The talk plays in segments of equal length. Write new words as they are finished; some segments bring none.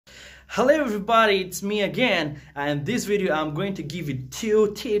Hello everybody, it's me again, and in this video I'm going to give you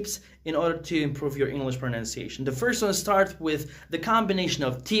 2 tips in order to improve your English pronunciation. The first one starts with the combination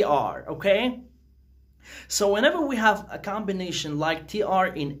of TR, okay? So whenever we have a combination like TR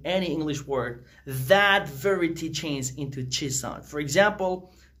in any English word, that very T changes into Ch sound. For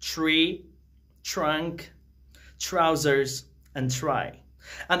example, tree, trunk, trousers, and try.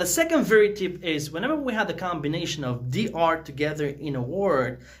 And the second very tip is whenever we have the combination of DR together in a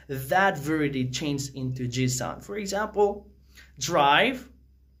word, that very D changes into G sound. For example, drive,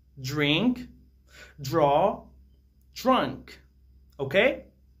 drink, draw, drunk. Okay?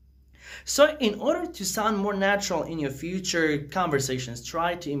 So in order to sound more natural in your future conversations,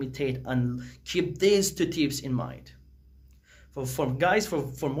 try to imitate and keep these 2 tips in mind. For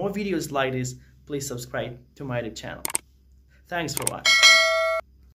more videos like this, please subscribe to my YouTube channel. Thanks for watching.